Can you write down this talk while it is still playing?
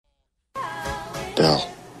Bill.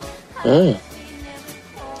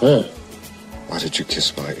 Why did you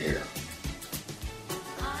kiss my ear?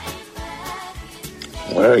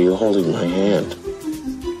 Why are you holding my hand?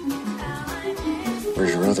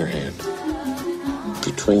 Where's your other hand?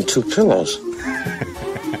 Between two pillows.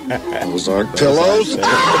 Those aren't pillows. Yeah.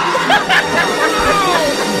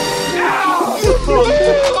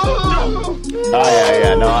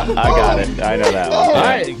 No, I got it. I know that one. All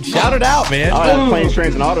right, shout it out, man. Planes,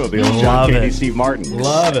 Trains, and Automobiles. John Candy, Steve Martin.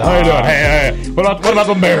 Love it. How you doing? Hey. What about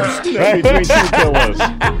the Bears? Between two pillows.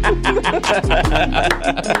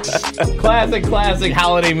 Classic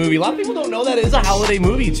holiday movie. A lot of people don't know that is a holiday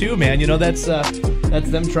movie too, man. You know, that's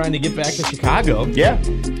them trying to get back to Chicago. Yeah.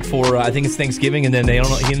 For I think it's Thanksgiving, and then they don't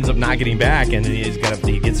know, he ends up not getting back, and then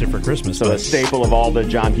he gets it for Christmas. So a staple of all the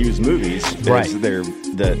John Hughes movies, right?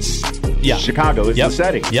 Chicago is the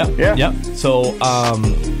setting. Yep. So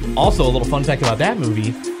also a little fun fact about that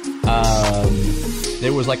movie,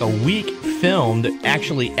 there was like a week filmed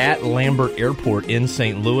actually at Lambert Airport in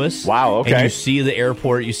St. Louis. Wow. Okay. And you see the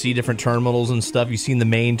airport, you see different terminals and stuff. You've seen the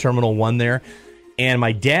main Terminal 1 there, and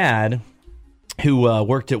my dad, who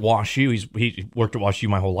worked at WashU. He worked at WashU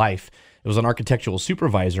my whole life. It was an architectural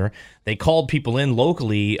supervisor. They called people in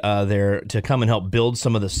locally there to come and help build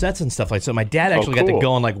some of the sets and stuff like that. So my dad actually got to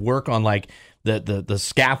go and work on the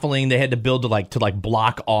scaffolding they had to build to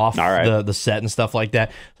block off the set and stuff like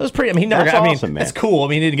that. So it was pretty. I mean, he never got. Awesome, that's cool. I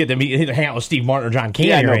mean, he didn't get to hang out with Steve Martin or John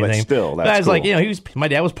Candy or anything. But still, that's I was cool. my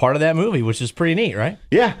dad was part of that movie, which is pretty neat, right?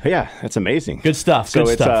 Yeah, that's amazing. Good stuff. So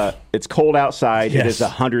it's cold outside. Yes. It is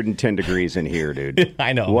 110 degrees in here, dude.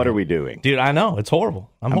 I know. What are we doing, dude? I know it's horrible.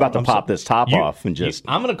 I'm about to pop this top off and just.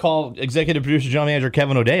 I'm going to call executive producer, general manager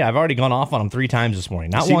Kevin O'Day. I've already gone off on him 3 times this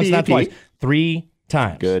morning. Not once, not twice. 3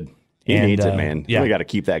 times. Good. He needs it, man. Yeah. We got to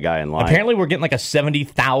keep that guy in line. Apparently, we're getting like a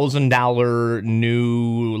 $70,000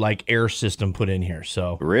 new air system put in here.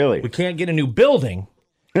 So really, we can't get a new building,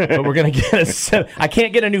 but we're gonna get I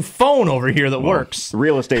can't get a new phone over here that works.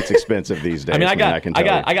 Real estate's expensive these days. I mean, I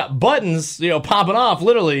got buttons, popping off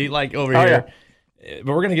literally over here. Yeah.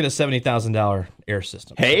 But we're gonna get a $70,000 air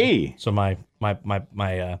system. Hey, so my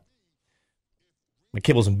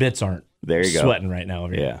kibbles and bits aren't sweating right now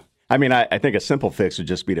over here. Yeah. I mean, I think a simple fix would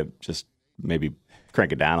just be to just maybe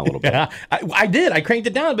crank it down a little bit. I did. I cranked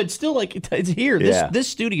it down, but still, it's here. This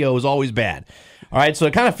studio is always bad. All right, so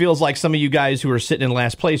it kind of feels like some of you guys who are sitting in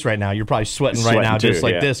last place right now, you're probably sweating right now, just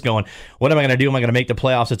like this, going, what am I going to do? Am I going to make the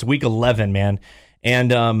playoffs? It's week 11, man.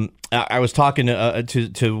 And I was talking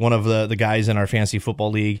to one of the guys in our fantasy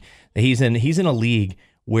football league. He's in a league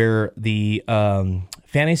where the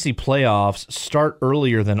fantasy playoffs start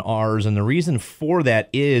earlier than ours, and the reason for that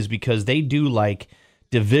is because they do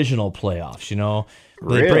divisional playoffs.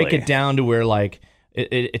 They break it down to where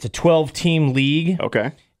it's a 12-team league.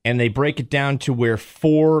 Okay, and they break it down to where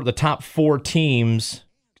the top 4 teams.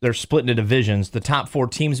 They're split into divisions. The top 4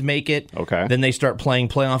 teams make it. Okay, then they start playing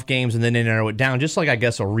playoff games, and then they narrow it down, just like I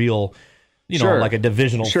guess a real. Like a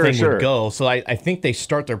divisional thing would go. So I think they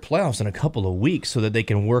start their playoffs in a couple of weeks so that they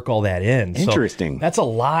can work all that in. Interesting. So that's a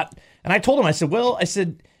lot. And I told him, I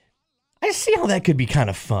said, I see how that could be kind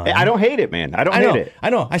of fun. I don't hate it, man. I don't hate it. I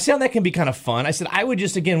know. I see how that can be kind of fun. I said, I would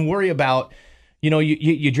just, again, worry about,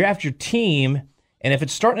 you draft your team, and if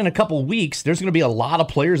it's starting in a couple of weeks, there's going to be a lot of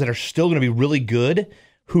players that are still going to be really good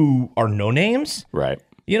who are no names. Right.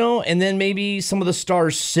 And then maybe some of the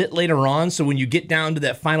stars sit later on. So when you get down to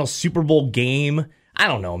that final Super Bowl game, I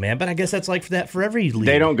don't know, man, but I guess that's like that for every league.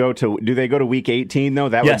 They don't do they go to week 18 though?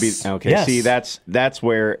 That would be okay. Yes. See, that's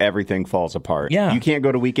where everything falls apart. Yeah. You can't go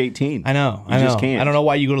to week 18. I know. You just can't. I don't know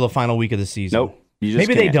why you go to the final week of the season. Nope. You just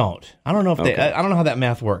maybe can't. they don't. I don't know if I don't know how that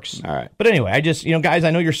math works. All right. But anyway, I just, guys,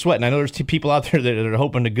 I know you're sweating. I know there's people out there that are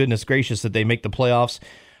hoping to goodness gracious that they make the playoffs.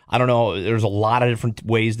 I don't know. There's a lot of different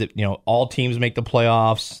ways that, all teams make the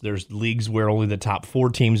playoffs. There's leagues where only the top 4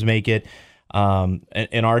 teams make it.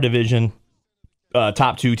 In our division,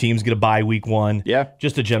 top 2 teams get a bye week 1. Yeah.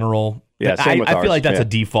 Just a general. Yeah, same with I ours. feel like that's a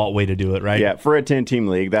default way to do it, right? Yeah, for a 10-team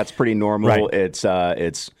league, that's pretty normal. Right.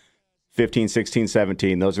 It's 15, 16,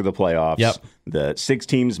 17. Those are the playoffs. Yep. The 6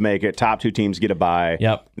 teams make it. Top 2 teams get a bye.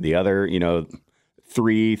 Yep. The other,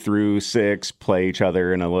 3 through 6 play each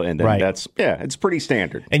other, and then that's it's pretty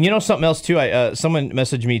standard. And something else too. Someone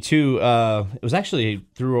messaged me too. It was actually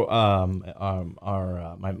through my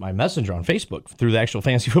messenger on Facebook through the actual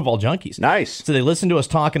Fantasy Football Junkies. Nice. So they listened to us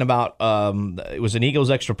talking about it was an Eagles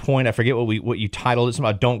extra point. I forget what you titled it.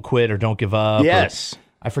 Something about don't quit or don't give up. Yes.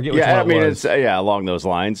 I forget which one it was. It's along those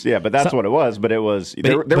lines. Yeah, but that's what it was. But it was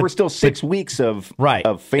there were still 6 weeks of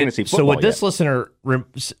fantasy football. So what this listener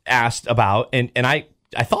asked about, and I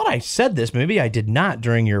thought I said this, maybe I did not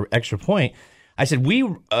during your extra point. I said we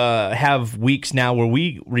have weeks now where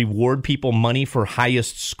we reward people money for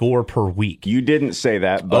highest score per week. You didn't say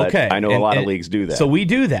that, but I know a lot of leagues do that. So we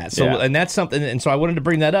do that. So and that's something. And so I wanted to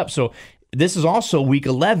bring that up. So this is also week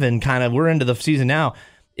 11. Kind of, we're into the season now.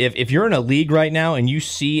 If you're in a league right now and you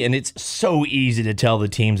see, and it's so easy to tell the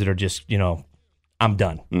teams that are just, I'm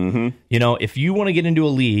done. Mm-hmm. If you want to get into a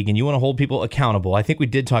league and you want to hold people accountable, I think we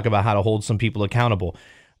did talk about how to hold some people accountable.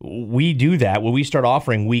 We do that when we start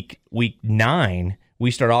offering week 9. We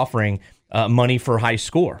start offering money for high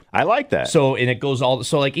score. I like that. So and it goes all.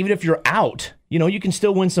 So like even if you're out, you can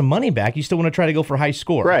still win some money back. You still want to try to go for high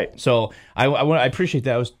score, right? So I appreciate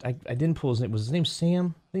that. I didn't pull his name. Was his name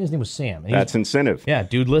Sam? I think his name was Sam. That's incentive. Yeah,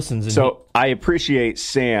 dude listens. And so I appreciate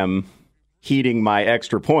Sam heeding my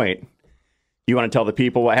extra point. You want to tell the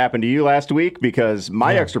people what happened to you last week? Because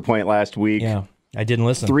my extra point last week. Yeah, I didn't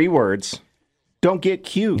listen. 3 words. Don't get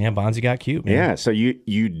cute. Yeah, Bonzi got cute, man. Yeah, so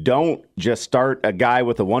you don't just start a guy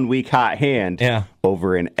with a 1-week hot hand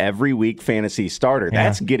over an every week fantasy starter. Yeah.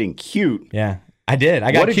 That's getting cute. Yeah, I did.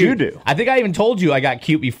 I got cute. What did you do? I think I even told you I got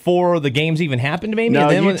cute before the games even happened, maybe? No, and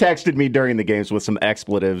then you texted me during the games with some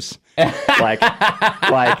expletives. like,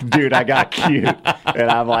 dude, I got cute. And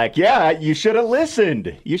I'm like, yeah, you should have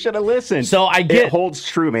listened. You should have listened. So It holds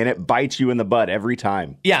true, man. It bites you in the butt every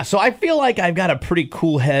time. Yeah, so I feel like I've got a pretty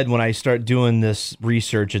cool head when I start doing this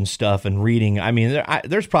research and stuff and reading. I mean,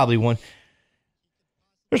 there's probably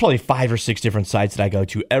 5 or 6 different sites that I go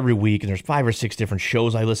to every week, and there's 5 or 6 different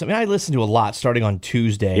shows I listen. I mean, I listen to a lot starting on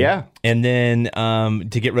Tuesday. Yeah. And then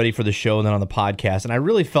to get ready for the show and then on the podcast. And I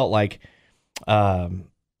really felt like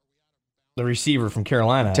the receiver from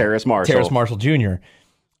Carolina, Terrace Marshall Jr.,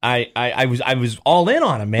 I was all in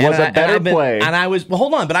on him, man. Was a better play. And I was, well,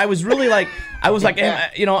 hold on, but I was really like,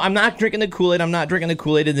 I'm not drinking the Kool-Aid. I'm not drinking the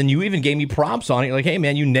Kool-Aid. And then you even gave me props on it. You're like, hey,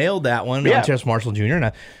 man, you nailed that one on Terrace Marshall Jr.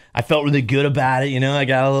 And I felt really good about it. I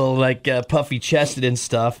got a little puffy chested and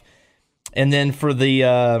stuff. And then for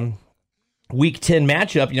the Week 10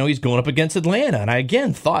 matchup, he's going up against Atlanta. And I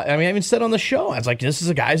again thought, I even said on the show, I was like, this is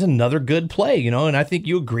another good play, and I think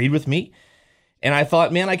you agreed with me. And I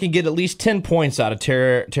thought, man, I can get at least 10 points out of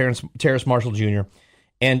Terrace Marshall Jr.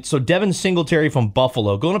 And so Devin Singletary from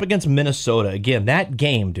Buffalo going up against Minnesota. Again, that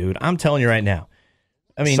game, dude, I'm telling you right now.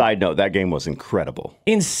 Side note, that game was incredible.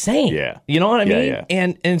 Insane. Yeah. You know what I mean? Yeah.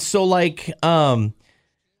 And so I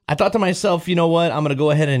thought to myself, you know what? I'm going to go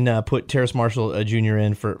ahead and put Terrace Marshall Jr.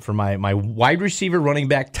 in for my wide receiver, running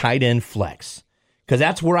back, tight end flex. Because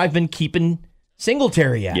that's where I've been keeping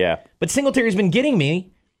Singletary at. Yeah. But Singletary's been getting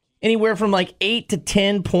me anywhere from 8 to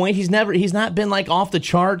 10 points. He's not been off the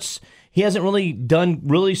charts. He hasn't really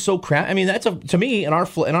done so crap. That's to me in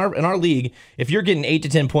our league. If you're getting 8 to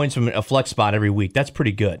 10 points from a flex spot every week, that's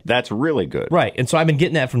pretty good. That's really good, right? And so I've been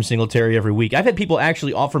getting that from Singletary every week. I've had people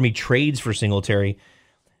actually offer me trades for Singletary,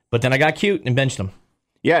 but then I got cute and benched him.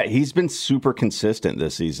 Yeah, he's been super consistent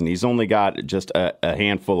this season. He's only got just a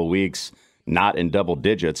handful of weeks not in double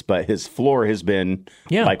digits, but his floor has been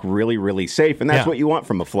really, really safe, and that's what you want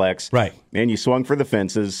from a flex, right? And you swung for the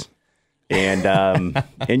fences. And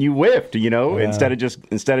and you whiffed, instead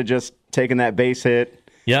of just taking that base hit.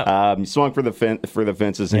 Yeah, you swung for the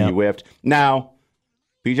fences and you whiffed. Now,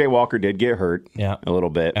 PJ Walker did get hurt a little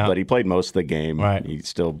bit, but he played most of the game. Right, he's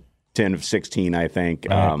still 10 of 16, I think.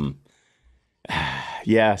 Right.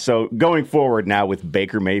 So going forward now with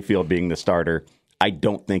Baker Mayfield being the starter, I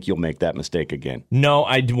don't think you'll make that mistake again. No,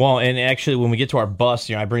 I won't. And actually, when we get to our bust,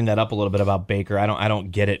 I bring that up a little bit about Baker. I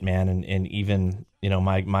don't get it, man. And even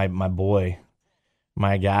my boy,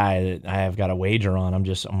 my guy that I have got a wager on,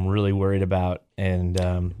 I'm really worried about. And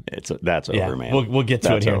that's over, man. We'll get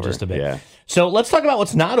to it here in just a bit. Yeah. So let's talk about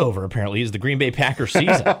what's not over. Apparently, is the Green Bay Packers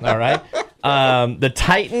season. All right, the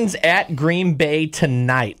Titans at Green Bay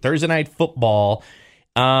tonight, Thursday night football.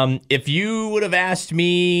 If you would have asked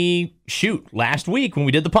me, last week when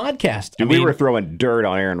we did the podcast, we were throwing dirt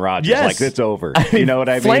on Aaron Rodgers. Yes. Like, it's over. You know what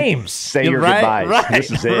I mean? Flames. Say your goodbyes. Right,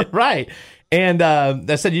 this is it. Right. And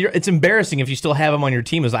I said, it's embarrassing if you still have him on your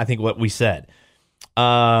team, is I think what we said.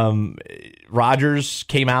 Rodgers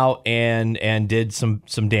came out and did some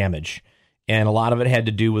damage, and a lot of it had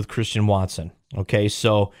to do with Christian Watson. Okay,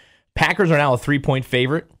 so Packers are now a 3-point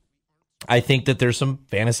favorite. I think that there's some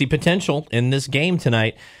fantasy potential in this game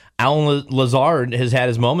tonight. Allen Lazard has had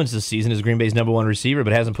his moments this season as Green Bay's number 1 receiver,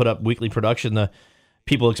 but hasn't put up weekly production the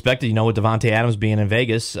people expected, with Devontae Adams being in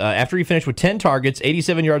Vegas. After he finished with 10 targets,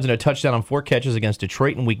 87 yards, and a touchdown on 4 catches against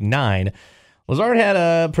Detroit in Week 9, Lazard had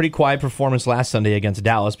a pretty quiet performance last Sunday against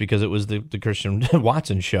Dallas because it was the Christian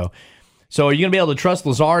Watson show. So are you going to be able to trust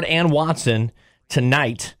Lazard and Watson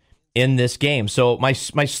tonight in this game? So my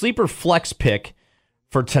sleeper flex pick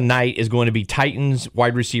for tonight is going to be Titans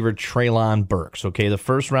wide receiver Treylon Burks. Okay, the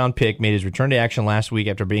first-round pick made his return to action last week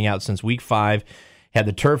after being out since week 5. Had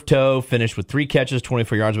the turf toe, finished with 3 catches,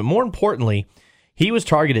 24 yards. But more importantly, he was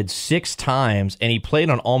targeted 6 times, and he played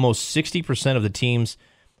on almost 60% of the team's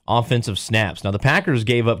offensive snaps. Now, the Packers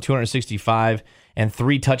gave up 265 and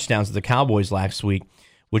 3 touchdowns to the Cowboys last week,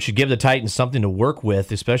 which should give the Titans something to work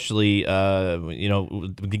with, especially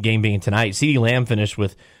the game being tonight. CeeDee Lamb finished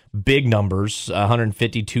with big numbers,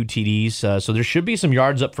 152 TDs. So there should be some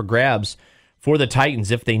yards up for grabs for the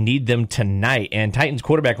Titans if they need them tonight. And Titans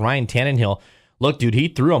quarterback Ryan Tannehill, look, dude, he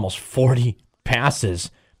threw almost 40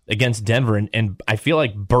 passes against Denver, and I feel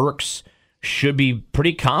like Burks should be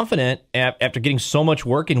pretty confident after getting so much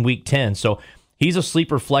work in Week 10. So he's a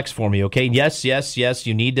sleeper flex for me, okay? Yes,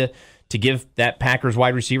 you need to give that Packers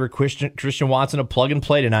wide receiver Christian Watson a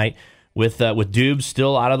plug-and-play tonight with Dubes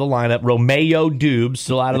still out of the lineup. Romeo Dubes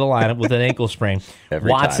still out of the lineup with an ankle sprain.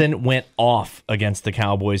 Watson went off against the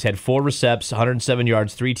Cowboys, had 4 recepts, 107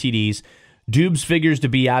 yards, 3 TDs. Dubes figures to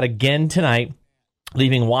be out again tonight,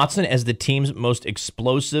 leaving Watson as the team's most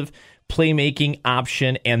explosive playmaking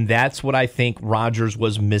option, and that's what I think Rodgers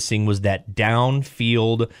was missing, was that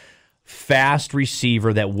downfield fast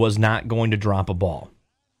receiver that was not going to drop a ball.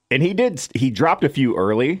 And he dropped a few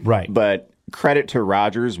early, right? But credit to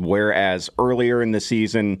Rodgers, whereas earlier in the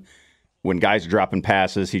season, when guys are dropping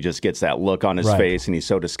passes, he just gets that look on his face, and he's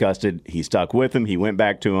so disgusted. He stuck with him. He went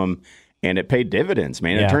back to him, and it paid dividends,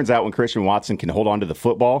 man. Yeah. It turns out when Christian Watson can hold on to the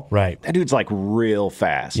football, that dude's like real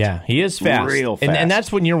fast. Yeah, he is fast. Real fast. And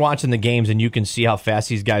that's when you're watching the games and you can see how fast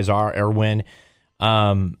these guys are, or when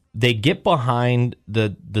they get behind the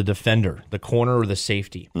defender, the corner or the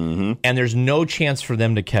safety, and there's no chance for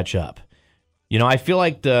them to catch up. You know, I feel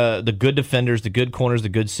like the good defenders, the good corners, the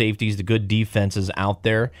good safeties, the good defenses out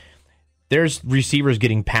there, there's receivers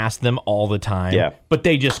getting past them all the time, but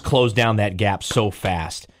they just close down that gap so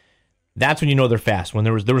fast. That's when you know they're fast. When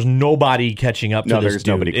there was nobody catching up to this there's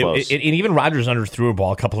dude. nobody close. And even Rodgers underthrew a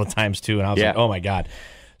ball a couple of times too, and I was like, oh my God.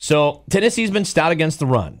 So Tennessee's been stout against the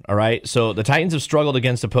run, all right? So the Titans have struggled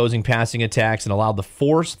against opposing passing attacks and allowed the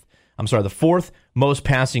fourth most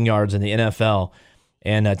passing yards in the NFL.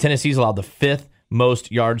 And Tennessee's allowed the 5th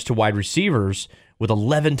most yards to wide receivers with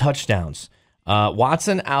 11 touchdowns.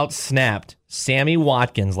 Watson outsnapped Sammy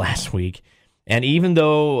Watkins last week. And even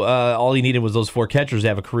though all he needed was those 4 catchers to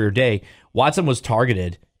have a career day, Watson was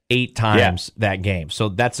targeted 8 times that game. So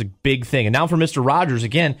that's a big thing. And now for Mr. Rodgers,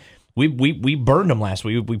 again, we burned him last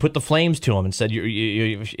week. We put the flames to him and said,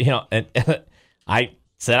 you know, and I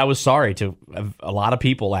said I was sorry to a lot of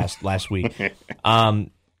people last week.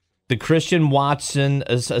 The Christian Watson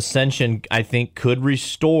ascension, I think, could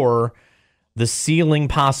restore the ceiling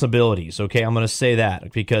possibilities. Okay, I'm going to say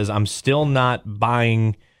that because I'm still not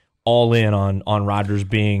buying all in on Rodgers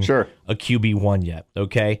being a QB1 yet,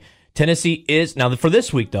 okay? Tennessee is, now for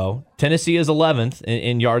this week though, Tennessee is 11th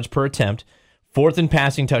in yards per attempt, 4th in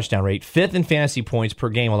passing touchdown rate, 5th in fantasy points per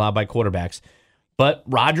game allowed by quarterbacks. But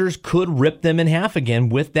Rodgers could rip them in half again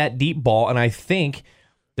with that deep ball, and I think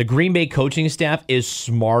the Green Bay coaching staff is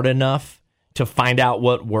smart enough to find out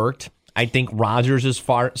what worked. I think Rodgers is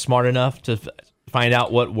smart enough to find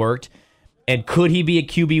out what worked. And could he be a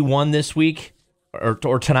QB1 this week?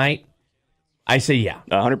 Or tonight? I say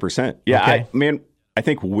 100%. Yeah, okay. I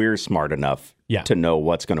think we're smart enough to know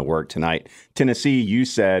what's going to work tonight. Tennessee, you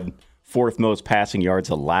said 4th most passing yards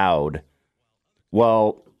allowed.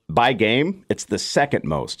 Well, by game, it's the 2nd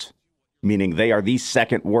most, meaning they are the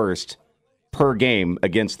 2nd worst per game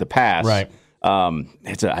against the pass. Right.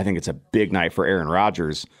 I think it's a big night for Aaron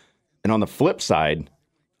Rodgers. And on the flip side,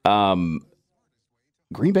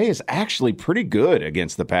 Green Bay is actually pretty good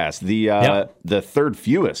against the pass. The 3rd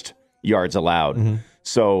fewest yards allowed.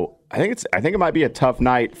 So I think it might be a tough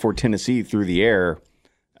night for Tennessee through the air.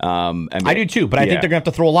 I do too, but I think they're going to have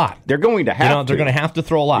to throw a lot. They're going to have to. They're going to have to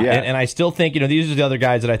throw a lot. Yeah. And I still think, these are the other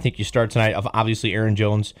guys that I think you start tonight. Obviously, Aaron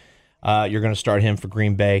Jones, you're going to start him for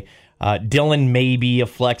Green Bay. Dillon may be a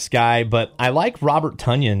flex guy, but I like Robert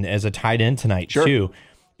Tonyan as a tight end tonight too.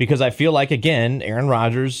 Because I feel like, again, Aaron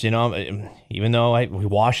Rodgers, even though we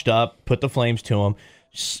washed up, put the flames to him,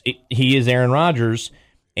 he is Aaron Rodgers.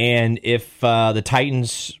 And if the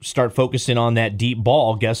Titans start focusing on that deep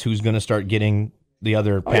ball, guess who's going to start getting the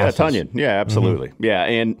other passes? Tonyan. Yeah, absolutely. Yeah,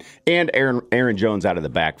 and Aaron Jones out of the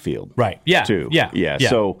backfield. Right. Yeah. Too. Yeah.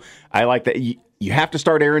 So I like that. You have to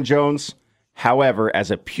start Aaron Jones. However, as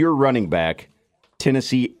a pure running back,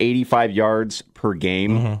 Tennessee 85 yards per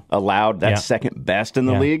game allowed. That's 2nd best in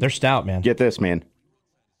the league. They're stout, man. Get this, man.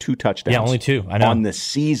 2 touchdowns. Yeah, only 2. I know. On the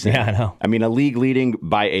season. Yeah, I know. I mean, a league leading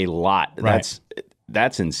by a lot. Right.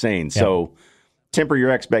 That's insane. Yeah. So temper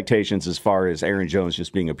your expectations as far as Aaron Jones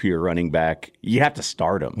just being a pure running back. You have to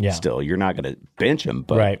start him still. You're not going to bench him,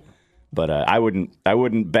 but right. But I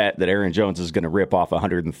wouldn't bet that Aaron Jones is going to rip off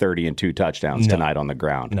 130 and 2 touchdowns tonight on the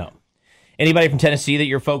ground. No. Anybody from Tennessee that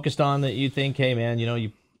you're focused on that you think, hey man,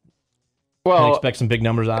 you can expect some big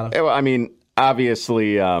numbers out of? I mean,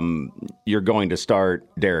 obviously, you're going to start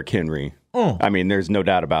Derrick Henry. I mean, there's no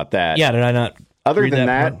doubt about that. Yeah, did I not? Other than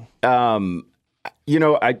that,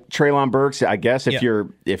 Treylon Burks. I guess if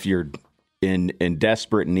you're in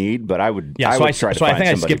desperate need, but I would try to find somebody better. I think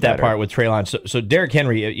I skipped that part with Treylon. So Derrick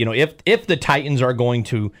Henry, if the Titans are going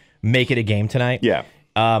to make it a game tonight,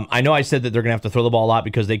 I know I said that they're going to have to throw the ball a lot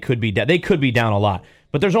because they could be down a lot.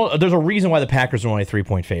 But there's a reason why the Packers are only a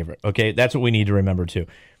 3-point favorite. Okay, that's what we need to remember too.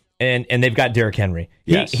 And they've got Derrick Henry.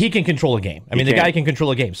 He can control a game. I mean, the guy can control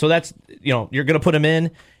a game. So that's you're going to put him in.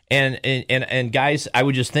 And guys, I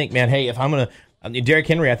would just think, man, hey, if Derrick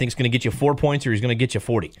Henry, I think is going to get you 4 points or he's going to get you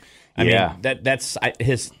 40. I mean, that's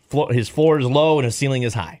his floor is low and his ceiling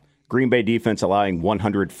is high. Green Bay defense allowing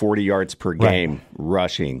 140 yards per game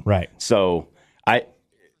rushing. Right. So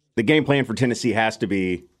the game plan for Tennessee has to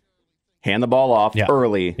be hand the ball off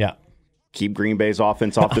early. Yeah. Keep Green Bay's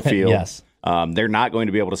offense off the field. Yes. They're not going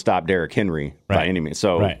to be able to stop Derrick Henry by any means.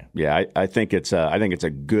 So I think it's a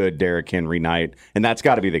good Derrick Henry night, and that's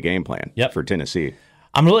got to be the game plan for Tennessee.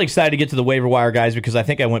 I'm really excited to get to the waiver wire, guys, because I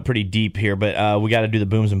think I went pretty deep here, but we got to do the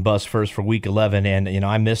booms and busts first for Week 11, and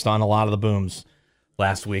I missed on a lot of the booms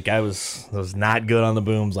last week. I was not good on the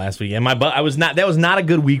booms last week, and that was not a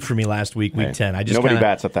good week for me last week, Week 10. I just nobody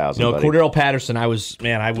bats 1,000. Cordero Patterson. I would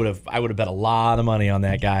have bet a lot of money on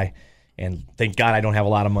that guy, and thank God I don't have a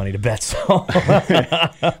lot of money to bet. So,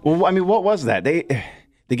 well, I mean, what was that?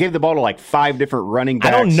 They gave the ball to like 5 different running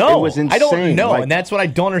backs. I don't know. It was insane. I don't know, and that's what I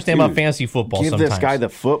don't understand about fantasy football. Give this guy the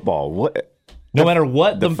football. What? No matter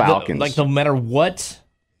what the Falcons, no matter what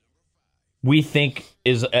we think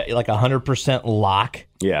is like 100% lock.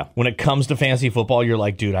 Yeah. When it comes to fantasy football, you're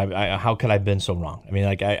like, dude, how could I have been so wrong? I mean,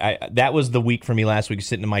 like that was the week for me last week,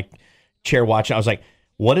 sitting in my chair watching. I was like,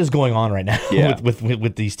 what is going on right now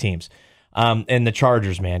with these teams? And the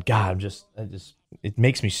Chargers, man, God, it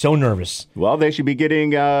makes me so nervous. Well, they should be getting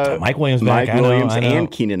Mike Williams back, I know.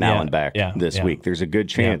 and Keenan Allen back this week. There's a good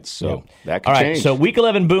chance, so that could change. So Week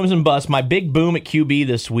 11 booms and busts. My big boom at QB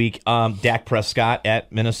this week, Dak Prescott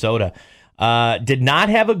at Minnesota. Did not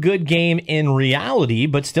have a good game in reality,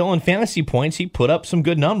 but still in fantasy points, he put up some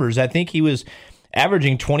good numbers. I think he was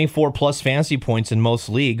averaging 24-plus fantasy points in most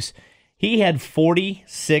leagues. He had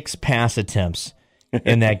 46 pass attempts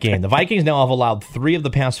in that game. The Vikings now have allowed 3 of the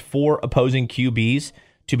past 4 opposing QBs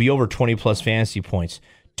to be over 20-plus fantasy points.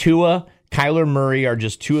 Tua, Kyler Murray are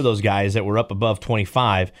just 2 of those guys that were up above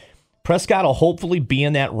 25. Prescott will hopefully be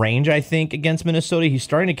in that range, I think, against Minnesota. He's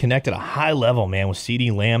starting to connect at a high level, man, with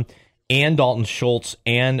CeeDee Lamb and Dalton Schultz.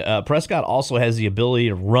 And Prescott also has the ability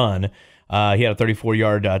to run. He had a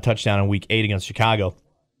 34-yard touchdown in Week 8 against Chicago.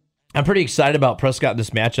 I'm pretty excited about Prescott in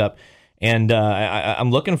this matchup. And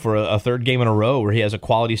I'm looking for a third game in a row where he has a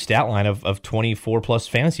quality stat line of 24-plus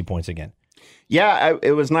fantasy points again. Yeah,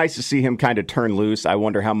 it was nice to see him kind of turn loose. I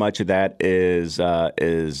wonder how much of that is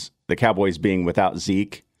the Cowboys being without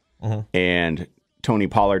Zeke and Tony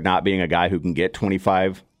Pollard not being a guy who can get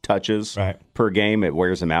 25 touches per game. It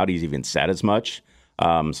wears him out. He's even said as much.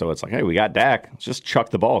 So it's like, hey, we got Dak. Let's just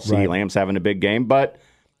chuck the ball. CeeDee Lamb's having a big game, but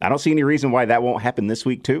I don't see any reason why that won't happen this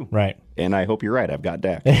week, too. Right. And I hope you're right. I've got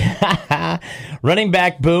Dak. Running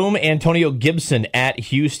back boom, Antonio Gibson at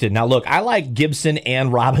Houston. Now, look, I like Gibson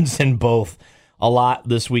and Robinson both a lot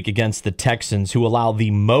this week against the Texans, who allow the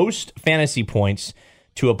most fantasy points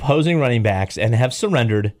to opposing running backs and have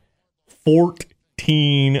surrendered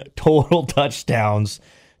 14 total touchdowns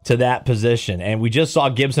to that position. And we just saw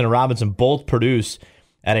Gibson and Robinson both produce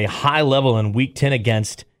at a high level in Week 10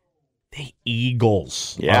 against the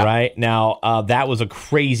Eagles. Yeah. All right. Now, that was a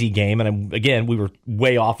crazy game. And again, we were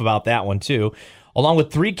way off about that one, too. Along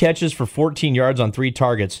with 3 catches for 14 yards on 3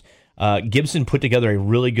 targets, Gibson put together a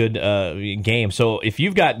really good game. So if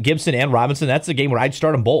you've got Gibson and Robinson, that's a game where I'd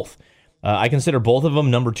start them both. I consider both of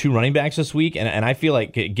them number 2 running backs this week, and I feel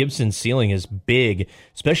like Gibson's ceiling is big,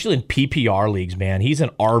 especially in PPR leagues, man. He's an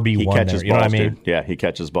RB1 he catches there. You know balls, what I mean? Dude. Yeah, he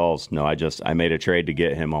catches balls. No, I made a trade to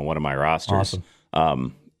get him on one of my rosters.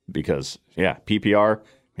 Awesome. Because PPR,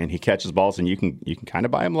 and he catches balls, and you can kind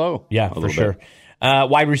of buy him low. Yeah, for sure.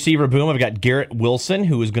 Wide receiver boom. I've got Garrett Wilson,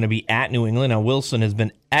 who is going to be at New England. Now, Wilson has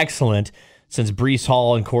been excellent since Breece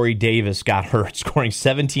Hall and Corey Davis got hurt, scoring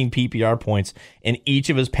 17 PPR points in each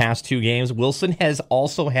of his past 2 games. Wilson has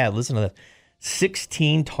also had, listen to this,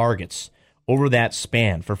 16 targets over that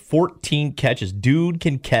span for 14 catches. Dude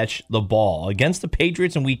can catch the ball. Against the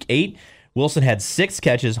Patriots in Week 8, Wilson had 6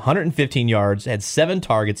 catches, 115 yards, had 7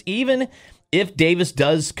 targets. Even if Davis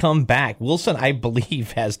does come back, Wilson, I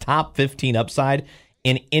believe, has top 15 upside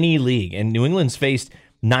in any league. And New England's faced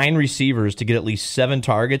 9 receivers to get at least 7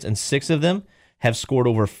 targets, and 6 of them have scored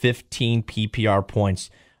over 15 PPR points.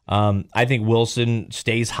 I think Wilson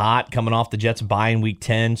stays hot coming off the Jets' bye in Week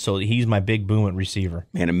 10, so he's my big boom at receiver.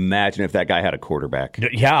 Man, imagine if that guy had a quarterback.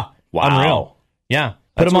 Yeah. Wow. Unreal. Yeah.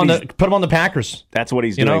 Put him on the Packers. That's what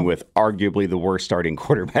he's doing with arguably the worst starting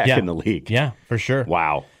quarterback in the league. Yeah, for sure.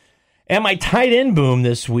 Wow. And my tight end boom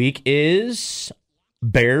this week is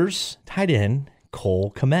Bears tight end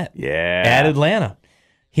Cole Kmet. Yeah. At Atlanta.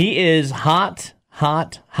 He is hot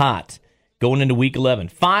going into Week 11.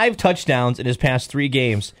 5 touchdowns in his past 3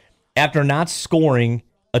 games after not scoring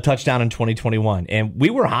a touchdown in 2021. And we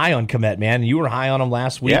were high on Kmet, man. You were high on him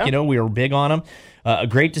last week. Yeah. We were big on him.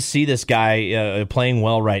 Great to see this guy playing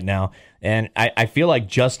well right now. And I feel like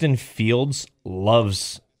Justin Fields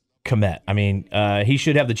loves Kmet. I mean, he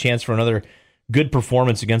should have the chance for another good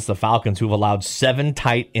performance against the Falcons, who have allowed 7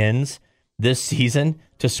 tight ends this season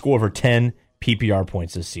to score over 10 PPR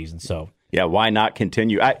points this season. So yeah, why not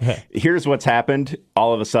continue? Here's what's happened.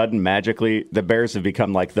 All of a sudden, magically, the Bears have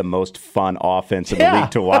become like the most fun offense in the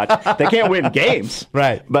league to watch. They can't win games,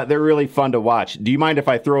 right? But they're really fun to watch. Do you mind if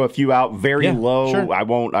I throw a few out very low? Sure. I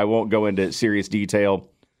won't go into serious detail.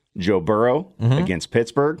 Joe Burrow against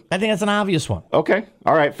Pittsburgh. I think that's an obvious one. Okay.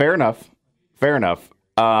 All right. Fair enough.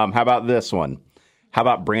 How about this one? How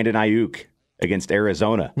about Brandon Ayuk against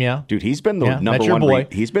Arizona? Yeah. Dude, he's been the number one.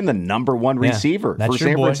 He's been the number one receiver for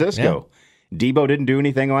San Francisco. Yeah. Debo didn't do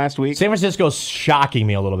anything last week. San Francisco's shocking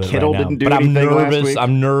me a little bit. Kittle right now, didn't do but anything last week.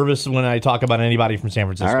 I'm nervous when I talk about anybody from San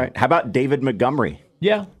Francisco. All right. How about David Montgomery?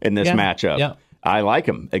 Yeah. In this matchup. Yeah. I like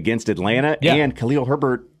him against Atlanta and Khalil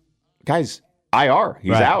Herbert. Guys, IR.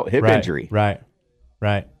 He's out. Hip injury. Right. All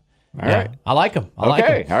right. I like him. I like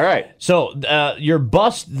him. All right. So your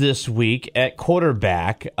bust this week at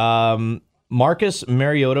quarterback, Marcus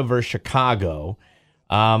Mariota versus Chicago.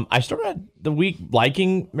 I started the week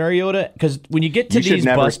liking Mariota because when you get to you these, should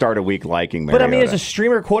never start a week liking Mariota. But I mean, as a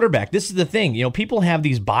streamer quarterback, this is the thing. People have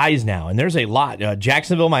these buys now, and there's a lot: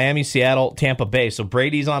 Jacksonville, Miami, Seattle, Tampa Bay. So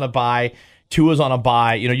Brady's on a buy, Tua's on a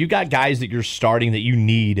buy. You got guys that you're starting that you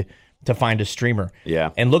need to find a streamer. Yeah.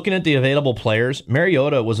 And looking at the available players,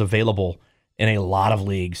 Mariota was available in a lot of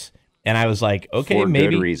leagues, and I was like, okay, for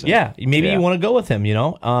maybe, good reason. maybe you want to go with him.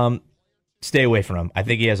 Stay away from him. I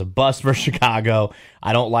think he has a bust for Chicago.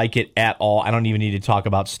 I don't like it at all. I don't even need to talk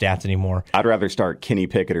about stats anymore. I'd rather start Kenny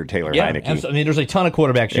Pickett or Taylor Heineke. I mean, there's a ton of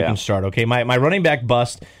quarterbacks you can start. Okay, my running back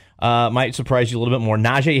bust might surprise you a little bit more.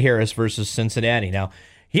 Najee Harris versus Cincinnati. Now,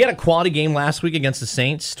 he had a quality game last week against the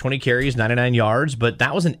Saints, 20 carries, 99 yards, but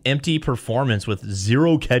that was an empty performance with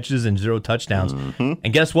 0 catches and 0 touchdowns.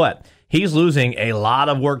 And guess what? He's losing a lot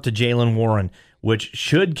of work to Jaylen Warren, which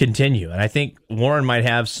should continue. And I think Warren might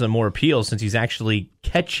have some more appeal since he's actually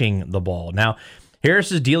catching the ball. Now,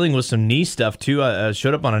 Harris is dealing with some knee stuff, too.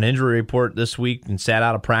 Showed up on an injury report this week and sat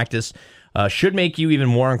out of practice. Should make you even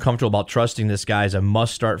more uncomfortable about trusting this guy as a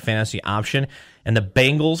must-start fantasy option. And the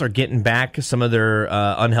Bengals are getting back some of their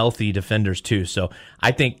unhealthy defenders, too. So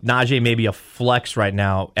I think Najee may be a flex right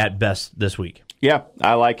now at best this week. Yeah,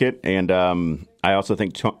 I like it. And I also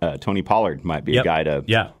think Tony Pollard might be a guy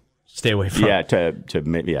to stay away from. Yeah,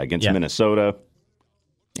 against Minnesota.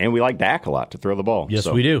 And we like Dak a lot to throw the ball. Yes,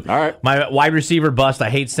 we do. All right. My wide receiver bust, I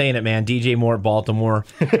hate saying it, man. DJ Moore at Baltimore.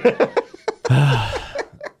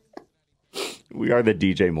 We are the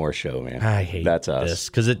DJ Moore show, man. I hate That's us. this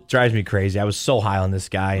because it drives me crazy. I was so high on this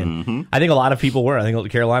guy, and I think a lot of people were. I think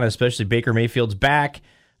Carolina, especially Baker Mayfield's back.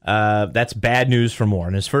 That's bad news for Moore.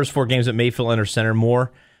 In his first 4 games at Mayfield under center,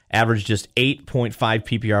 Moore averaged just 8.5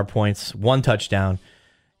 PPR points, 1 touchdown.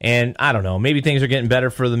 And I don't know, maybe things are getting better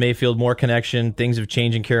for the Mayfield-Moore connection. Things have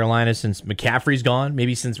changed in Carolina since McCaffrey's gone,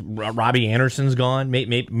 maybe since Robbie Anderson's gone.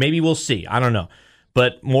 Maybe we'll see. I don't know.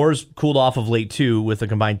 But Moore's cooled off of late, too, with a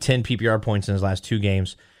combined 10 PPR points in his last 2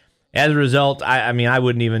 games. As a result, I mean, I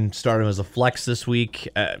wouldn't even start him as a flex this week.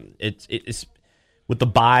 It's with the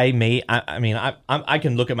bye, mate. I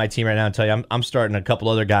can look at my team right now and tell you I'm starting a couple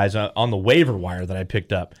other guys on the waiver wire that I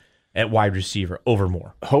picked up at wide receiver over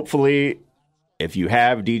Moore. Hopefully, if you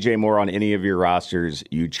have DJ Moore on any of your rosters,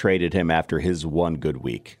 you traded him after his 1 good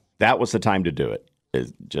week. That was the time to do it.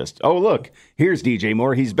 It's just, oh, look, here's DJ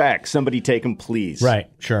Moore. He's back. Somebody take him, please. Right,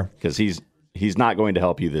 sure. Because he's not going to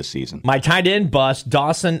help you this season. My tight end bust,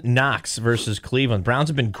 Dawson Knox versus Cleveland. Browns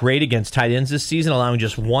have been great against tight ends this season, allowing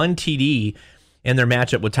just 1 TD in their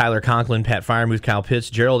matchup with Tyler Conklin, Pat Freiermuth, Kyle Pitts,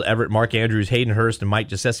 Gerald Everett, Mark Andrews, Hayden Hurst, and Mike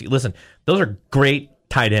Gesicki. Listen, those are great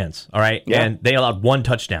tight ends, all right? Yeah. And they allowed 1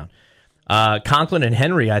 touchdown. Conklin and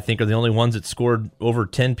Henry, I think, are the only ones that scored over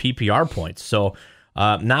 10 PPR points. So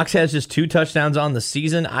Knox has just 2 touchdowns on the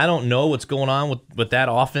season. I don't know what's going on with that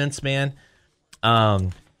offense, man.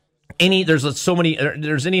 There's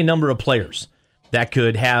any number of players that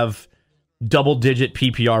could have double-digit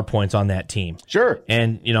PPR points on that team. Sure.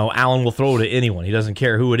 And, Allen will throw to anyone. He doesn't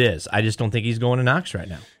care who it is. I just don't think he's going to Knox right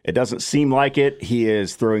now. It doesn't seem like it. He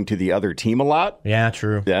is throwing to the other team a lot. Yeah,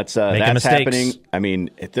 true. That's happening. I mean,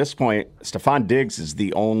 at this point, Stephon Diggs is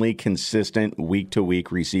the only consistent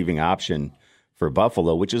week-to-week receiving option for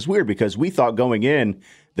Buffalo, which is weird because we thought going in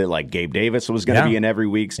that like Gabe Davis was going to be an every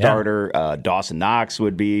week starter. Dawson Knox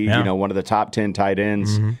would be, one of the top 10 tight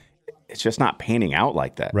ends. Mm-hmm. It's just not panning out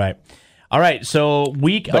like that. Right. All right. So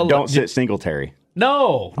but don't sit Singletary.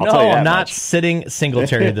 No, I'm not sitting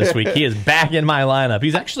Singletary this week. He is back in my lineup.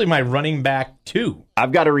 He's actually my running back too.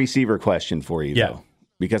 I've got a receiver question for you though,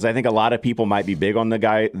 because I think a lot of people might be big on the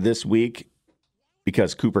guy this week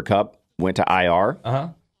because Cooper Kupp went to IR.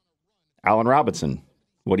 Allen Robinson,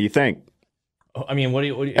 what do you think? I mean,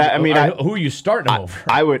 who are you starting him over?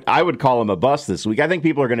 I would call him a bust this week. I think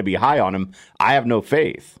people are going to be high on him. I have no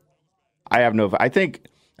faith. I think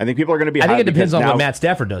people are going to be high. I think it depends on what Matt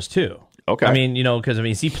Stafford does too. Okay. I mean, because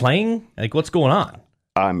is he playing? Like, what's going on?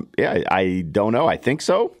 I don't know. I think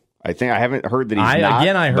so. I haven't heard that he's not.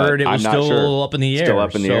 Again, I heard it was still up in the air. Still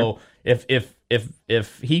up in the air. So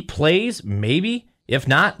if he plays, maybe. If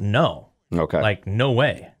not, no. Okay. Like, no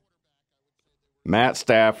way. Matt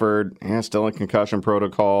Stafford, still in concussion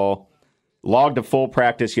protocol. Logged a full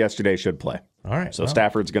practice yesterday, should play. All right. So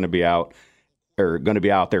Stafford's going to be out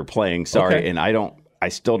there playing. Sorry. Okay. And I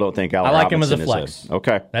still don't think Allen Robinson him as a flex.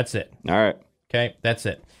 Okay. That's it. All right. Okay, that's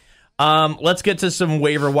it. Let's get to some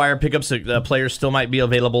waiver wire pickups. Players still might be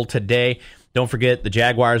available today. Don't forget the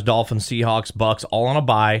Jaguars, Dolphins, Seahawks, Bucks, all on a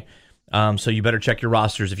bye. So you better check your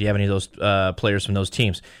rosters if you have any of those players from those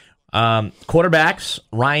teams. Quarterbacks,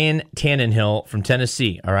 Ryan Tannehill from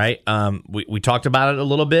Tennessee. All right. We talked about it a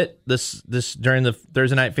little bit this during the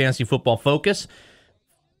Thursday Night Fantasy Football Focus.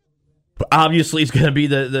 Obviously, it's going to be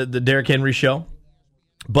the Derrick Henry show.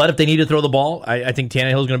 But if they need to throw the ball, I think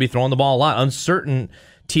Tannehill is going to be throwing the ball a lot.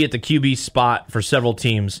 Uncertainty at the QB spot for several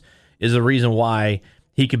teams is the reason why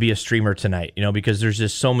he could be a streamer tonight. Because there's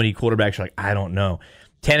just so many quarterbacks. You're like, I don't know.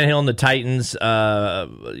 Tannehill and the Titans,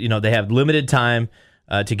 they have limited time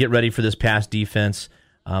to get ready for this pass defense.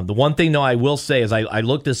 The one thing, though, I will say is I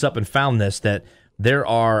looked this up and found that there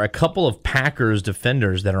are a couple of Packers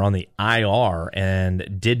defenders that are on the IR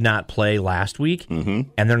and did not play last week,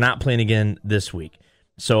 and they're not playing again this week.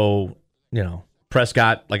 So,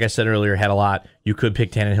 Prescott, like I said earlier, had a lot. You could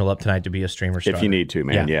pick Tannehill up tonight to be a streamer starter. If you need to,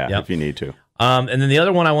 man. Yeah, if you need to. And then the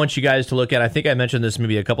other one I want you guys to look at, I think I mentioned this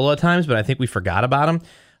maybe a couple of times, but I think we forgot about him.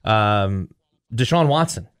 Deshaun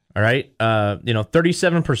Watson. All right.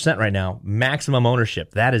 37% right now, maximum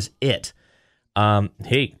ownership. That is it.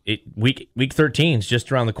 Week 13 is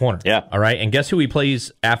just around the corner. Yeah. All right. And guess who he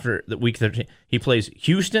plays after the week 13? He plays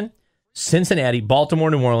Houston, Cincinnati,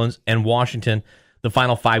 Baltimore, New Orleans, and Washington the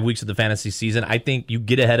final 5 weeks of the fantasy season. I think you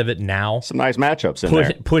get ahead of it now. Some nice matchups in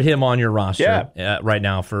there. Put him on your roster right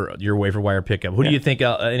now for your waiver wire pickup. Who do you think?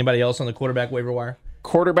 Anybody else on the quarterback waiver wire?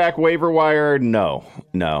 Quarterback waiver wire, no.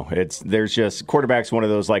 There's just quarterback's one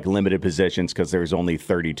of those like limited positions because there's only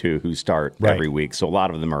 32 who start every week, so a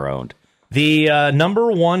lot of them are owned. The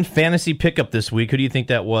number one fantasy pickup this week. Who do you think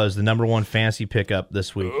that was? The number one fantasy pickup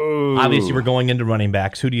this week. Ooh. Obviously, we're going into running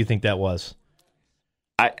backs. Who do you think that was?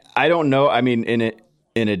 I don't know. I mean,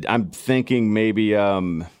 I'm thinking maybe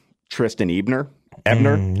Tristan Ebner.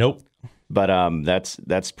 Nope. But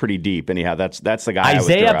that's pretty deep. Anyhow, that's the guy.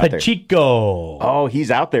 Isaiah Pacheco. Oh,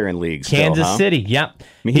 he's out there in leagues. Kansas still, huh? City. Yep. I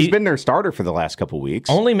mean, he's been their starter for the last couple weeks.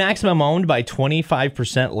 Only maximum owned by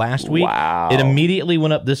 25% last week. Wow. It immediately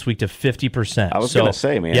went up this week to 50%. I was going to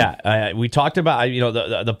say, man. Yeah, we talked about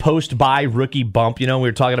the post-bye rookie bump. We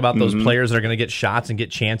were talking about those players that are going to get shots and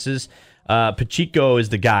get chances. Pacheco is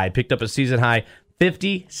the guy. Picked up a season high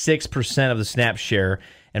 56% of the snap share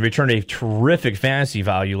and returned a terrific fantasy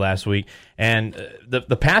value last week. And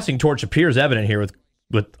the passing torch appears evident here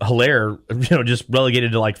with Hilaire, just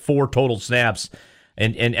relegated to like 4 total snaps.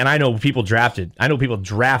 And I know people drafted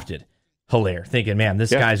Hilaire thinking, man,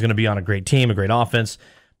 this guy's going to be on a great team, a great offense.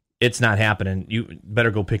 It's not happening. You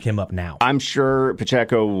better go pick him up now. I'm sure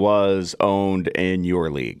Pacheco was owned in your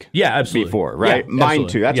league. Yeah, absolutely. Before, right? Yeah, Mine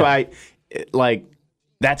too. That's why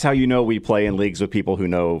That's how you know we play in leagues with people who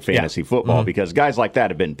know fantasy football, because guys like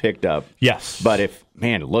that have been picked up. Yes. But if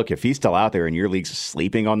he's still out there and your league's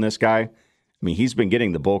sleeping on this guy, I mean, he's been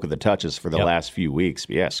getting the bulk of the touches for the last few weeks.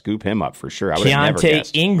 But yeah, scoop him up for sure. I would have never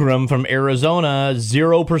guessed. Ingram from Arizona,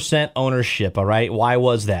 0% ownership, all right? Why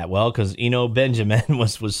was that? Well, because Eno Benjamin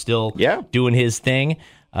was still doing his thing,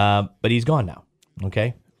 but he's gone now,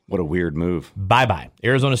 okay? What a weird move. Bye-bye.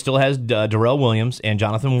 Arizona still has Darrell Williams and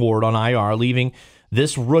Jonathan Ward on IR, leaving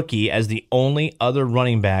this rookie as the only other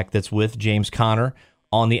running back that's with James Conner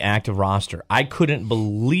on the active roster. I couldn't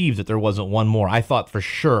believe that there wasn't one more. I thought for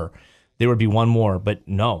sure there would be one more, but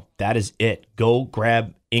no, that is it. Go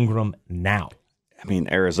grab Ingram now. I mean,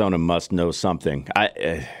 Arizona must know something.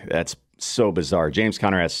 That's so bizarre. James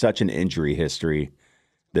Conner has such an injury history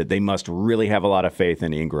that they must really have a lot of faith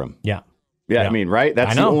in Ingram. Yeah. I mean, right?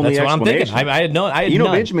 That's the only That's what explanation. I'm thinking. I had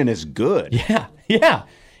none. Benjamin is good. Yeah.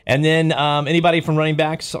 And then anybody from running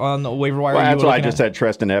backs on the waiver wire? Well, that's why I just said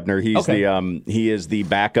Treston Ebner. He's he is the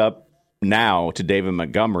backup now to David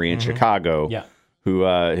Montgomery in Chicago. Yeah. Who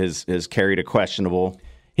has carried a questionable.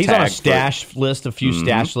 He's on a stash list, a few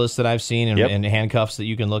stash lists that I've seen, and handcuffs that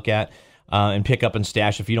you can look at and pick up and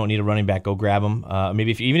stash. If you don't need a running back, go grab him.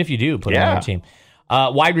 Maybe even if you do, put him on your team.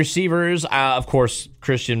 Wide receivers, of course,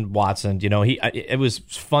 Christian Watson. You know, it was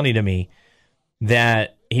funny to me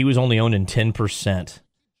that he was only owned in 10%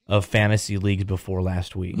 of fantasy leagues before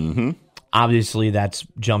last week. Mm-hmm. Obviously, that's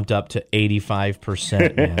jumped up to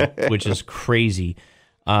 85%, man, which is crazy.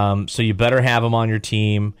 So you better have him on your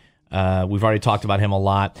team. We've already talked about him a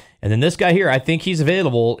lot. And then this guy here, I think he's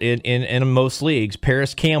available in most leagues,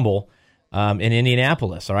 Paris Campbell in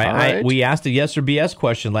Indianapolis. All right. We asked a yes or BS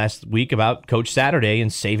question last week about Coach Saturday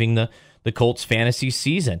and saving the Colts fantasy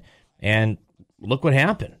season. And look what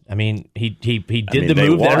happened. I mean, he did the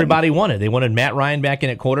move that everybody wanted. They wanted Matt Ryan back in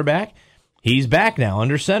at quarterback. He's back now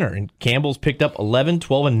under center. And Campbell's picked up 11,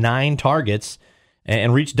 12, and 9 targets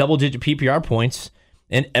and reached double-digit PPR points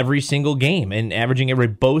in every single game and averaging a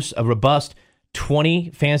robust 20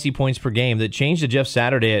 fantasy points per game. The change to Jeff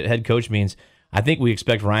Saturday at head coach means I think we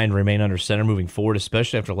expect Ryan to remain under center moving forward,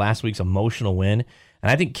 especially after last week's emotional win.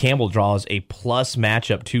 And I think Campbell draws a plus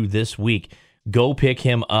matchup too this week. Go pick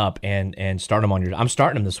him up and start him on your. I'm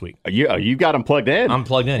starting him this week. You got him plugged in? I'm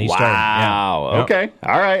plugged in. He's starting. Wow. Yeah. Okay. Yep.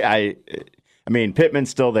 All right. I mean, Pittman's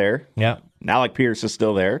still there. Yeah. Alec Pierce is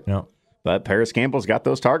still there. Yeah. But Paris Campbell's got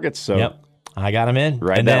those targets. So. Yep. I got him in.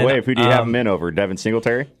 Right that way. Who do you have him in over? Devin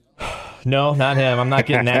Singletary? No, not him. I'm not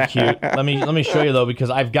getting that cute. Let me show you, though, because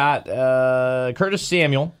I've got Curtis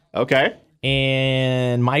Samuel. Okay.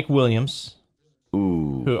 And Mike Williams.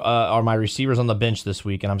 Ooh. Who are my receivers on the bench this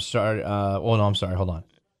week. And I'm sorry. I'm sorry. Hold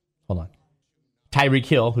on. Tyreek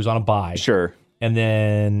Hill, who's on a bye. Sure. And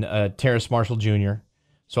then Terrace Marshall Jr.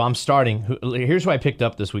 So I'm starting. Here's who I picked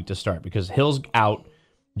up this week to start because Hill's out.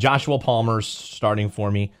 Joshua Palmer's starting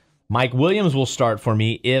for me. Mike Williams will start for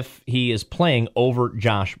me if he is playing over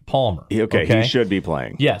Josh Palmer. Okay, he should be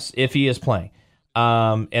playing. Yes, if he is playing.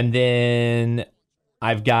 And then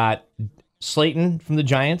I've got Slayton from the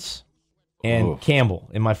Giants and Campbell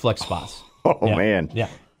in my flex spots. Man. Yeah.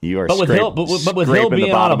 You are but with Hill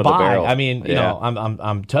being on a bye, I mean, you know,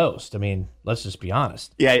 I'm toast. I mean, let's just be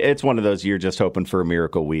honest. Yeah, it's one of those you're just hoping for a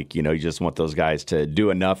miracle week. You know, you just want those guys to do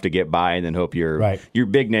enough to get by, and then hope your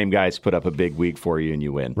big name guys put up a big week for you and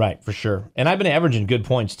you win. Right, for sure. And I've been averaging good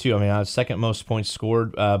points too. I mean, I was second most points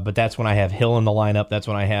scored, but that's when I have Hill in the lineup. That's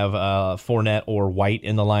when I have Fournette or White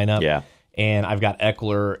in the lineup. Yeah. And I've got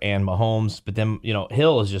Eckler and Mahomes, but then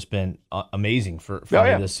Hill has just been amazing for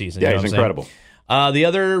me this season. Yeah, he's incredible. The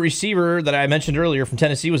other receiver that I mentioned earlier from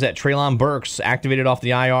Tennessee was that Treylon Burks, activated off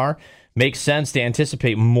the IR. Makes sense to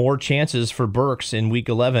anticipate more chances for Burks in Week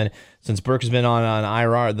 11 since Burks has been on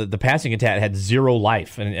IR. The passing attack had zero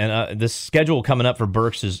life, and the schedule coming up for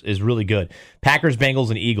Burks is really good. Packers, Bengals,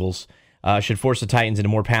 and Eagles should force the Titans into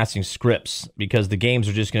more passing scripts because the games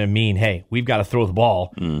are just going to mean, hey, we've got to throw the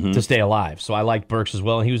ball to stay alive. So I like Burks as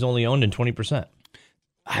well, and he was only owned in 20%.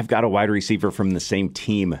 I've got a wide receiver from the same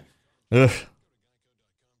team. Ugh.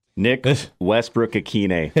 Nick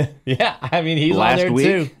Westbrook-Akine. Yeah, I mean, he's on there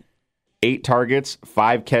too. 8 targets,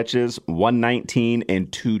 5 catches, 119,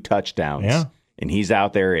 and 2 touchdowns. Yeah. And he's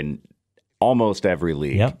out there in almost every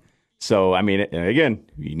league. Yep. So, I mean, again,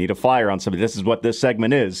 you need a flyer on somebody. This is what this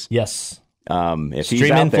segment is. Yes. If Stream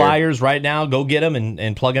he's out in there, flyers right now. Go get them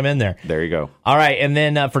and plug them in there. There you go. All right, and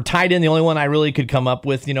then for tight end, the only one I really could come up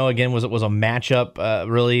with, again, was a matchup,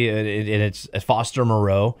 really, and it's Foster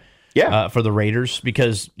Moreau. Yeah. For the Raiders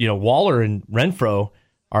because, Waller and Renfro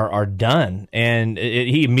are done, and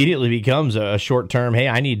he immediately becomes a short-term,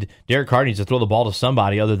 hey, Derek Carr needs to throw the ball to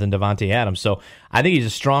somebody other than Davante Adams. So I think he's a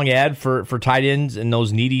strong ad for tight ends in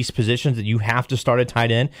those needy positions that you have to start a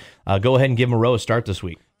tight end. Go ahead and give him a row start this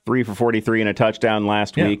week. 3 for 43 and a touchdown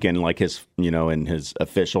last week, and like his, in his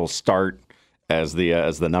official start as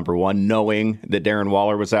the number one, knowing that Darren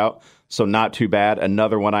Waller was out. So not too bad.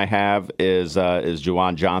 Another one I have is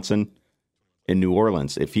Juwan Johnson in New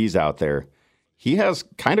Orleans. If he's out there, he has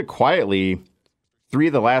kind of quietly 3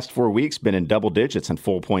 of the last 4 weeks been in double digits in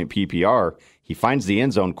full point PPR. He finds the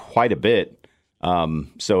end zone quite a bit.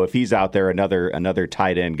 So if he's out there, another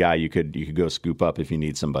tight end guy you could go scoop up if you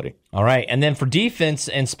need somebody. All right, and then for defense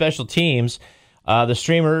and special teams, the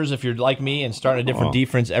streamers, if you're like me and starting a different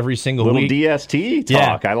defense every single week. Little DST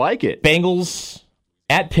talk, I like it. Bengals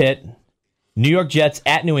at Pitt, New York Jets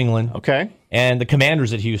at New England, okay, and the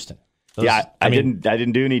Commanders at Houston. I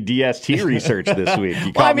didn't do any DST research this week.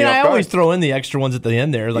 I always throw in the extra ones at the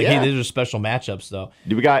end there. Like, hey, these are special matchups, though.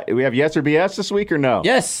 Do we have yes or BS this week or no?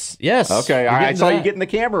 Yes. Okay, all right. I saw you getting the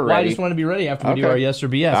camera ready. Well, I just want to be ready after we do our yes or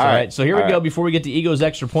BS. All right. So here we go before we get to Ego's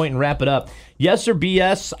extra point and wrap it up. Yes or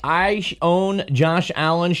BS, I own Josh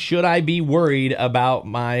Allen. Should I be worried about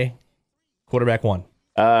my quarterback one?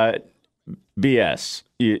 BS.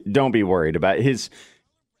 Don't be worried about his.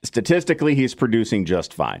 Statistically, he's producing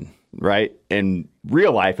just fine, right? In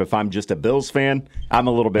real life, if I'm just a Bills fan, I'm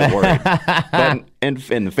a little bit worried. But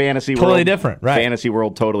in the fantasy world, totally different, right? Fantasy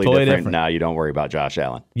world, totally different. No, you don't worry about Josh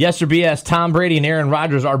Allen. Yes or BS, Tom Brady and Aaron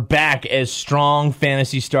Rodgers are back as strong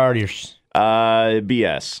fantasy starters.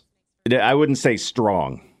 BS. I wouldn't say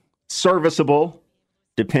strong. Serviceable,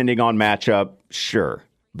 depending on matchup, sure.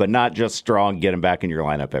 But not just strong, get him back in your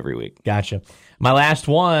lineup every week. Gotcha. My last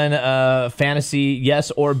one, fantasy, yes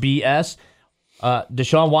or BS.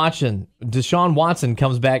 Deshaun Watson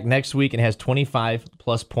comes back next week and has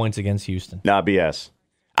 25-plus points against Houston. Nah, BS.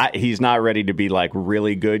 He's not ready to be,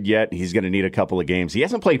 really good yet. He's going to need a couple of games. He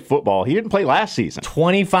hasn't played football. He didn't play last season.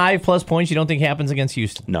 25-plus points you don't think happens against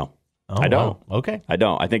Houston? No. Oh, I don't. Wow. Okay. I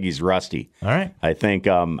don't. I think he's rusty. All right. I think,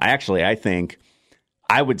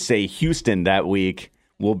 I would say Houston that week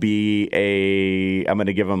will be I'm going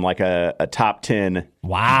to give him a top 10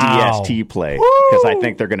 DST play because I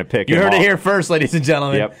think they're going to pick him. You heard it here first, ladies and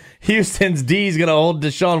gentlemen. Yep. Houston's D is going to hold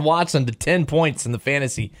Deshaun Watson to 10 points in the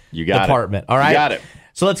fantasy department. All right. You got it.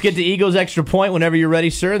 So let's get to Ego's extra point whenever you're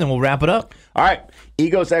ready, sir, and then we'll wrap it up. All right.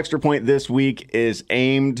 Ego's extra point this week is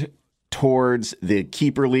aimed towards the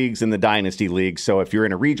keeper leagues and the dynasty league. So if you're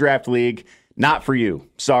in a redraft league, not for you.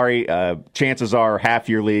 Sorry. Chances are half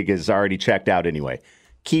your league is already checked out anyway.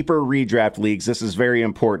 Keeper redraft leagues, this is very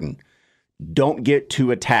important. Don't get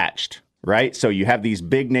too attached, right? So you have these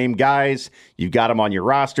big name guys, you've got them on your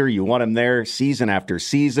roster, you want them there season after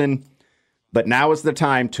season. But now is the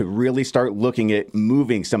time to really start looking at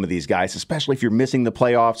moving some of these guys, especially if you're missing the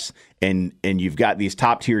playoffs and you've got these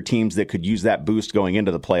top tier teams that could use that boost going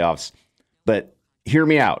into the playoffs. But hear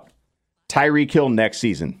me out. Tyreek Hill next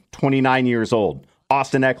season, 29 years old.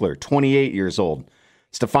 Austin Eckler, 28 years old.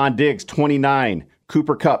 Stephon Diggs, 29.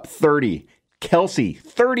 Cooper Kupp, 30. Kelsey,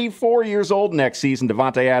 34 years old next season.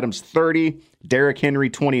 Davante Adams, 30. Derrick Henry,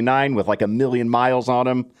 29 with a million miles on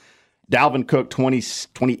him. Dalvin Cook,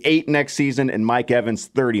 28 next season. And Mike Evans,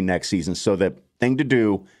 30 next season. So the thing to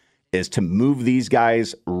do is to move these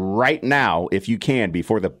guys right now, if you can,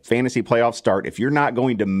 before the fantasy playoffs start. If you're not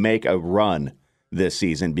going to make a run this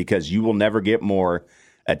season, because you will never get more,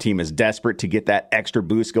 a team is desperate to get that extra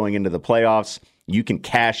boost going into the playoffs, you can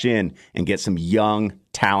cash in and get some young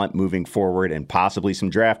talent moving forward and possibly some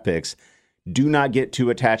draft picks. Do not get too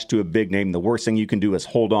attached to a big name. The worst thing you can do is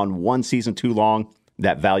hold on one season too long.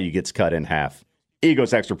 That value gets cut in half.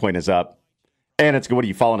 Ego's extra point is up. And it's good. What, are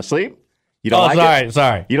you falling asleep? You don't like it?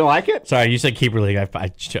 Sorry. You don't like it? Sorry, you said keeper league. I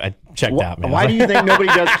checked out, man. Why do you think nobody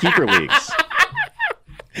does keeper leagues?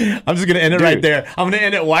 I'm just going to end it right there. I'm going to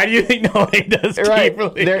end it. Why do you think nobody does keeper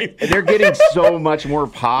league? They're getting so much more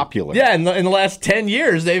popular. Yeah, in the last 10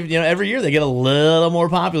 years, they've every year they get a little more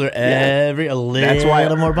popular. That's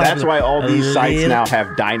why all these sites now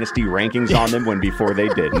have dynasty rankings on them when before they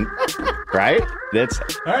didn't. Right? That's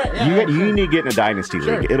all right. You need to get in a dynasty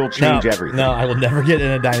league. It'll change everything. No, I will never get in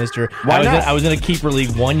a dynasty. Why not? I was in a keeper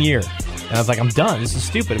league 1 year. And I was like, I'm done. This is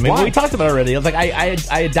stupid. I mean, we talked about it already. I was like,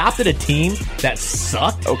 I adopted a team that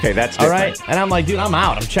sucked. Okay, that's different. All right, and I'm like, dude, I'm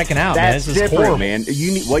out. I'm checking out. That's man. This is different, horrible. man.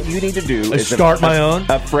 What you need to do is start my own,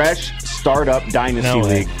 a fresh startup dynasty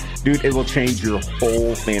league, dude. It will change your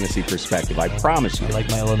whole fantasy perspective. I promise you. I like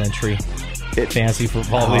my elementary. Fantasy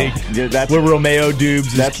Football League. Where Romeo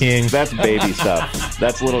Dubes is king. That's baby stuff.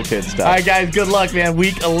 That's little kid stuff. All right, guys, good luck, man.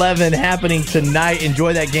 Week 11 happening tonight.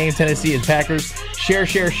 Enjoy that game, Tennessee and Packers.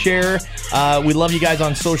 Share. We love you guys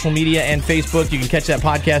on social media and Facebook. You can catch that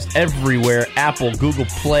podcast everywhere. Apple, Google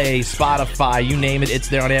Play, Spotify, you name it. It's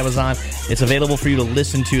there on Amazon. It's available for you to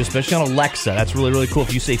listen to, especially on Alexa. That's really, really cool.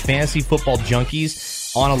 If you say Fantasy Football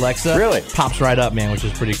Junkies on Alexa, really pops right up, man, which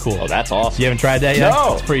is pretty cool. Oh, that's awesome. You haven't tried that yet?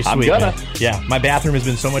 No. It's pretty sweet, I'm gonna. man. Yeah, my bathroom has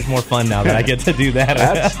been so much more fun now that I get to do that.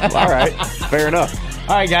 That's all right. Fair enough.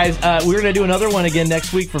 All right, guys, we're going to do another one again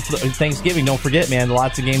next week for Thanksgiving. Don't forget, man,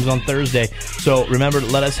 lots of games on Thursday. So remember,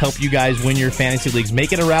 let us help you guys win your fantasy leagues.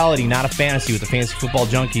 Make it a reality, not a fantasy, with the Fantasy Football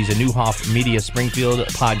Junkies, a Newhoff Media Springfield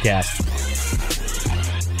podcast.